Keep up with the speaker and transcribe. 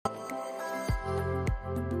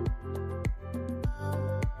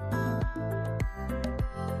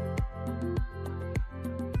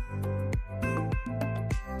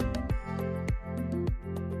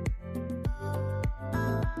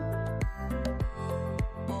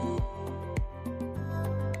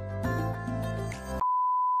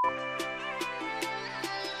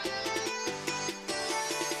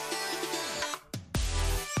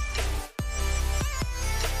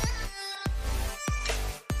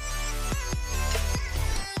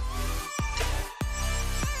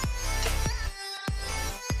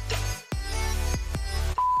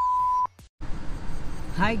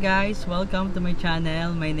Hi guys! Welcome to my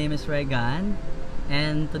channel. My name is Regan.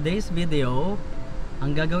 And today's video,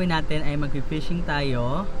 ang gagawin natin ay mag-fishing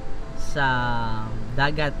tayo sa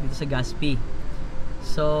dagat dito sa Gaspé.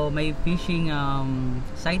 So may fishing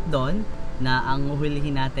site doon na ang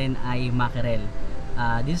uhulihin natin ay mackerel.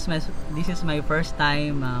 This is my first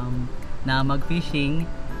time na mag-fishing,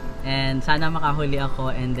 and sana makahuli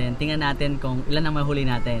ako, and then tingnan natin kung ilan ang mahuli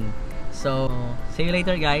natin. So see you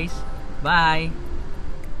later guys. Bye!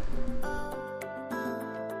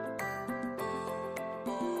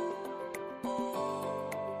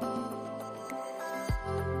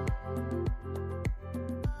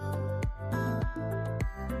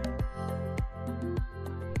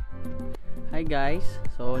 Hi guys,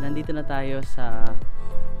 so nandito na tayo sa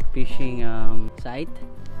fishing site.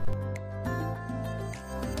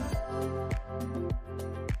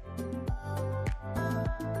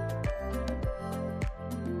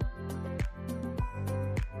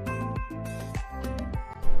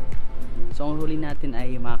 So ang huli natin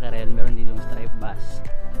ay mackerel, meron din yung striped bass.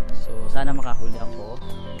 So sana makahuli ako.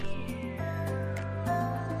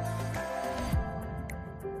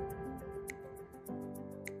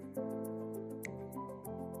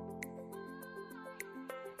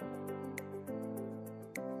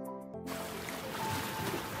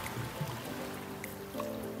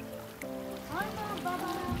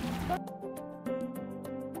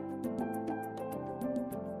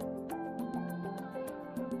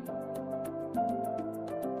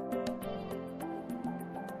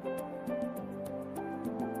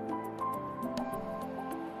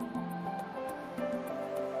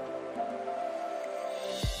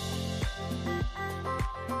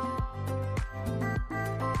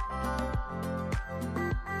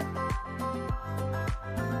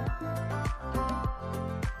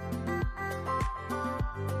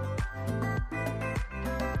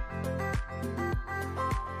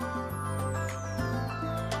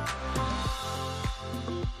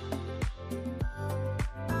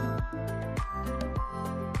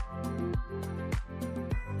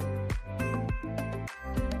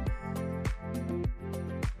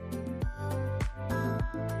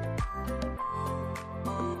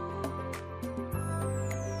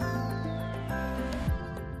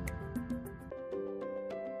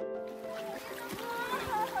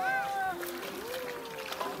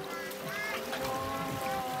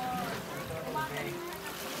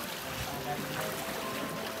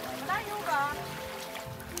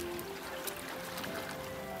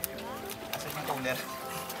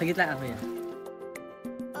 Sa gitna ako yan.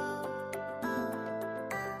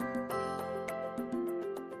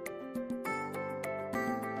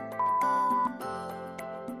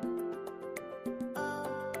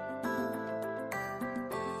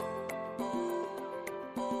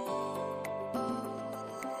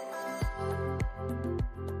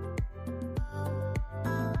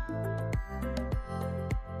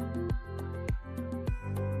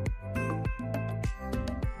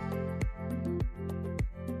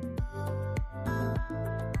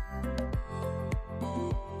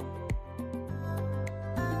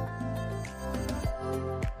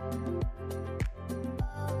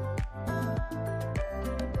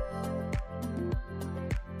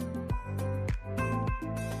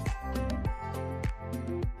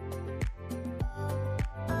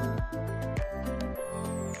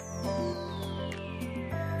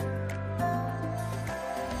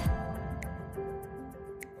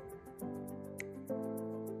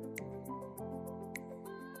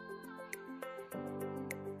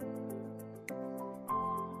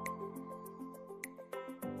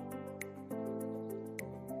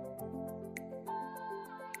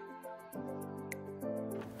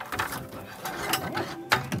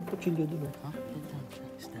 Chilyo dulu. Hah?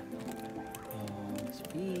 Isda.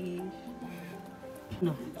 Fish.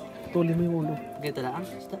 No. Tuli mo yung ulo. Ganito lang?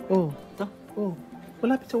 Isda? Oh. Ito? Oh.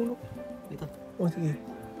 Malapit sa ulo. Ito. Oh, sige.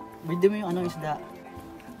 Video mo yung anong isda.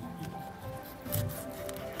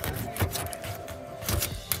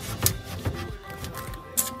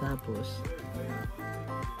 Tapos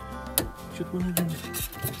shoot mo na dyan.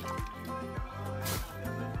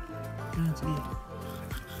 Yan, sige.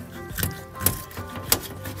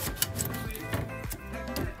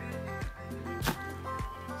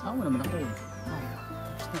 saan mo naman ako eh.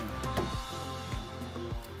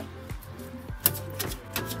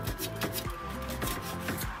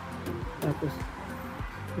 Tapos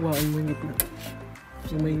huwain mo yung gitna.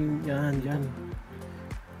 Kasi may yan, dyan.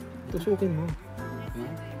 Tusukin mo.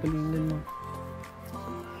 Palingan mo.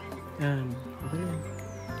 Yan. Okay.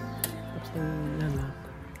 Tapos yan ha.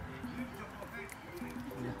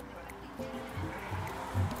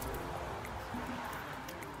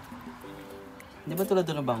 Di ba tulad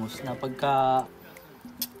doon ng bangus na pagka...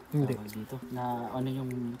 Hindi. Dito, na ano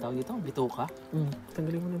yung tawag dito? Bituka?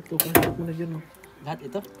 Tanggalin mo na ito. Kahit mo na dyan, no? Lahat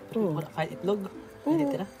ito? Oo. Kahit itlog? Oo.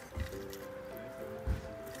 Hindi tira?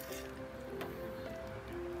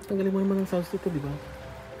 Tanggalin mo naman ang sauce ito, di ba?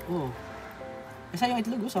 Oo. Sayang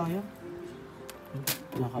itlog, sayang.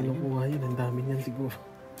 Kinukuha yan. Ang dami niyan siguro.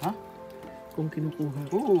 Ha? Kung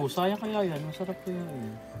kinukuha. Oo, sayang kaya yan. Masarap kaya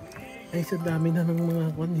yan. Ay, sa dami na ng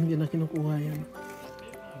mga kwan, hindi na kinukuha yan.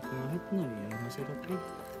 Kahit na eh, masarap eh.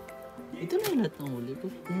 Ito na yung lahat ng huli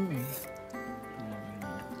ko.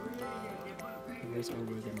 Guys,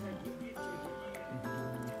 over ka na.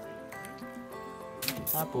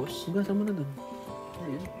 Tapos, Hugasan mo na dun.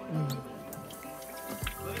 ayun.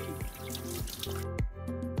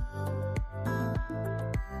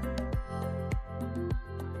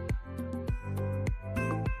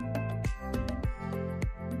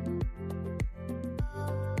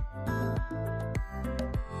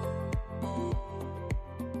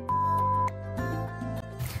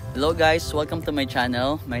 Hello guys, welcome to my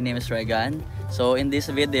channel. My name is Regan. So in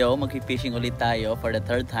this video, mag-fishing ulit tayo for the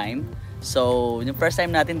third time. So yung first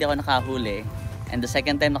time natin di ako nakahuli, and the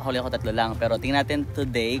second time nakahuli ako 3 lang. Pero tingnan natin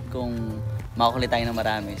today kung makahuli tayo ng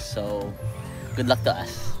marami. So good luck to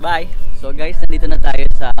us. Bye! So guys, nandito na tayo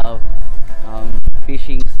sa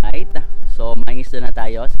fishing site. So may isda na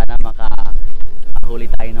tayo. Sana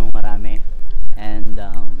makahuli tayo ng marami. And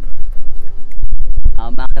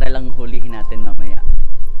mackerel lang hulihin natin mamaya.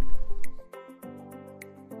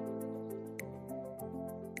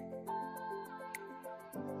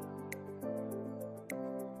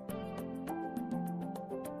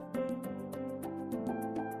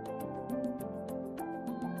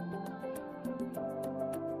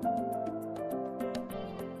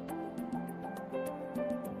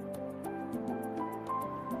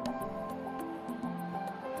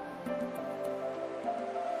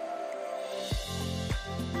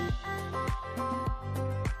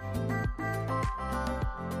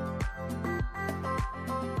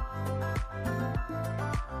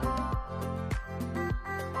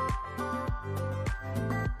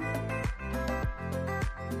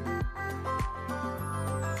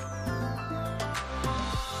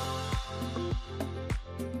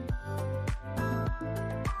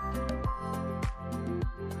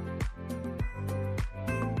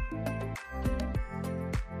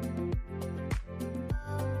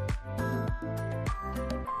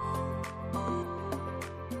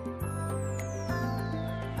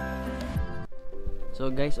 So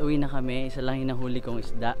guys, uwi na kami. Isa lang yung nahuli kong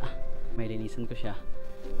isda. May linisan ko siya.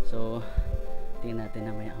 So, tingnan natin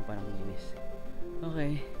na may ang parang linis.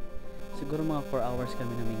 Okay. Siguro mga 4 hours kami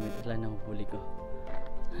namingwit. Ito lang nahuhuli ko.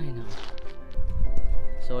 Ay nako.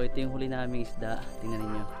 So, ito yung huli naming isda. Tingnan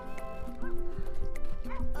ninyo.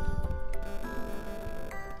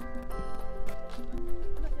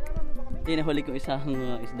 Ito yung nahuli kong isang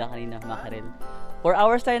isda kanina, mackerel. 4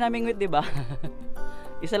 hours tayo namingwit, diba?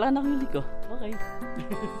 Isa lang nakahuli ko. Okay.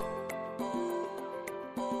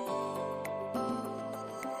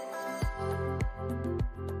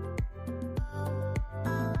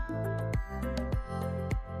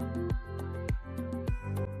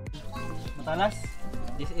 Matalas.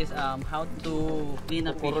 This is how to clean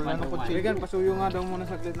a fish. Regan, pasuyo nga daw muna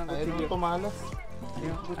saglit ng kutsilyo. Ayun, tumalas.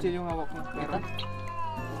 Yung kutsilyo yung hawak mo. Pero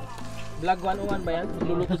Vlog 101 ba yan?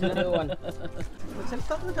 Magluluto sila ng 1.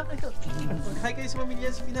 Magsalita mo na kayo. Mag-hi kayo sa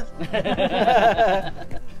pamilya sa Pinas.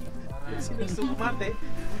 Sinusumate.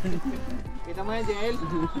 kita mo yan, JL.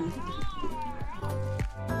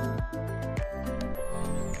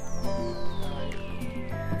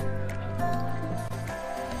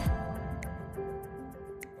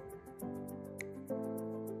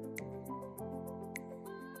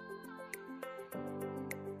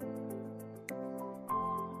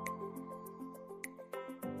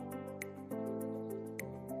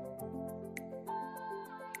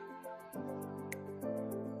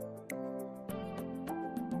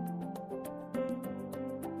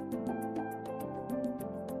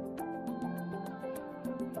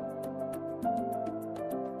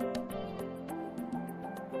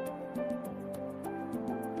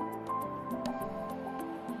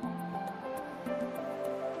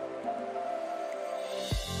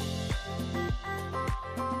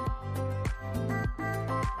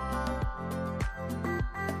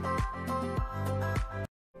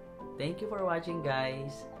 Thank you for watching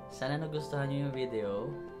guys. Sana nagustuhan nyo yung video.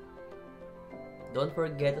 Don't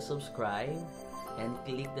forget to subscribe and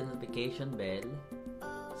click the notification bell.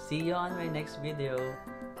 See you on my next video.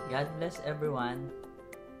 God bless everyone.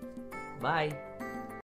 Bye!